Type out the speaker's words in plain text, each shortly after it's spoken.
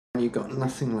got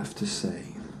nothing left to say,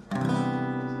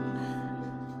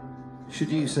 should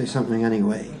you say something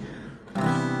anyway?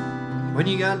 When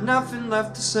you got nothing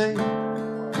left to say,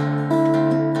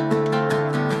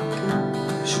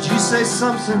 should you say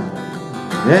something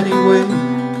anyway?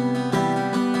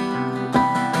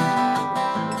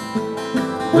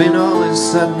 When all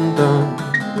is said and done,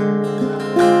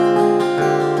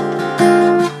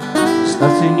 there's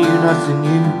nothing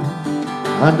new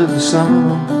under the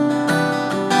sun.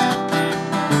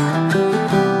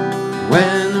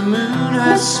 When the moon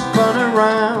has spun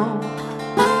around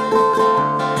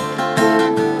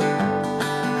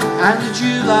and the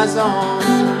dew lies on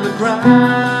the ground,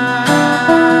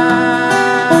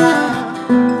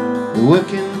 the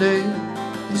working day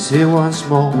is here once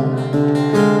more.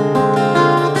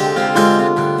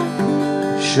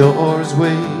 Sure as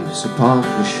waves upon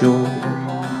the shore.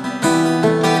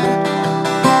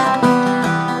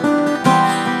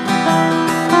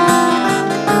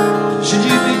 Should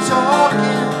you be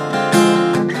talking?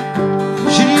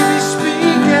 Should you be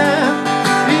speaking?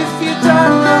 If you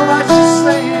don't know what you're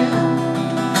saying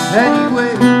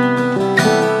anyway.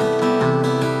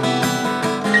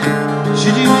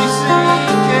 Should you be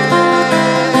thinking?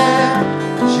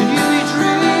 Should you be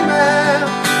dreaming?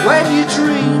 When your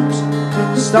dreams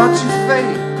start to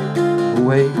fade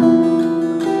away,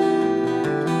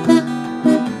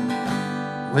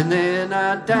 when they're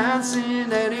not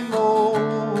dancing anymore,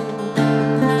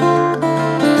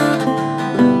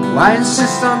 why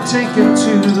insist on taking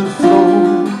to the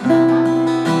floor?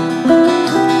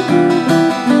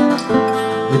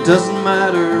 It doesn't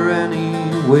matter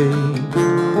anyway.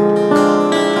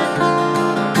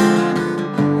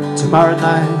 Tomorrow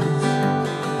night,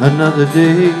 another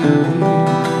day.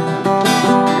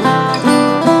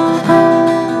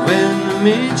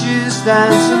 Midges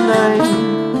dance the night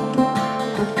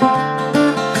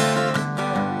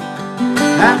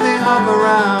and they hop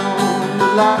around the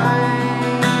light.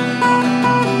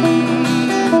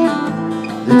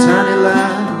 The tiny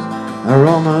lights are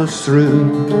almost through.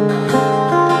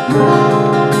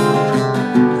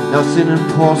 Nothing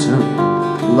important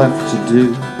left to do.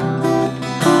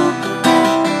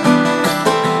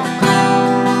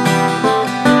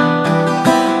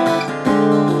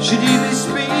 Should you be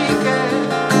speaking?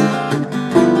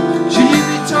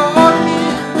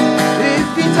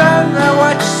 Don't know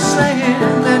what you're saying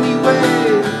anyway.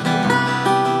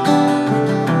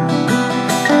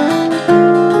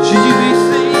 Should you be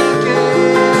thinking?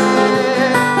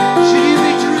 Should you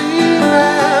be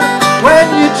dreaming? When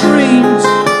your dreams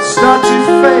start to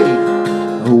fade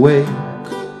away.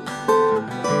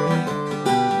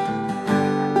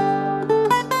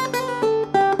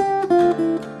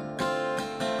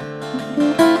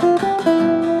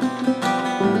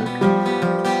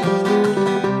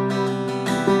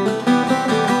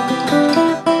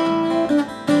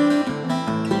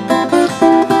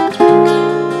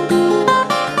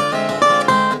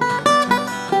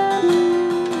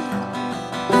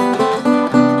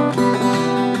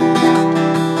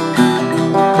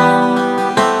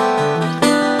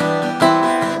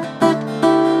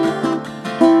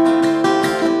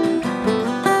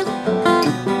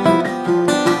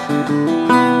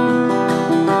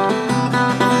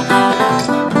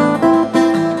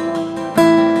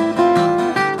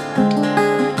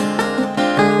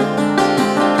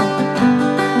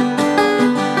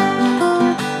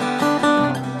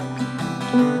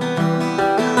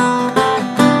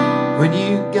 When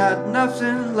you got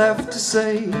nothing left to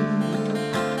say,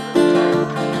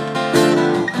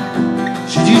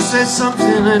 should you say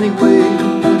something anyway?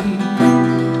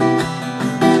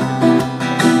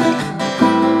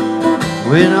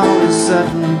 When all is said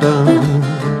and done,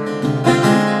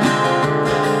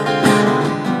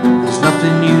 there's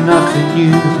nothing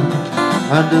new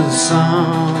under the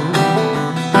sun.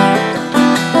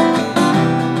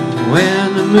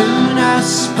 When the moon has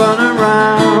spun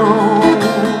around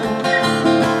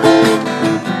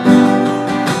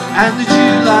and the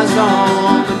dew lies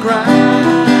on the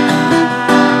ground,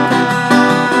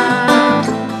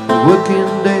 the working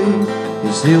day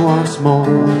is here once more.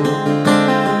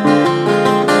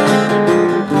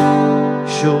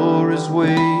 Sure as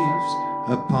waves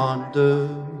upon the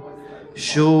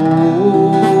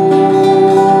shore.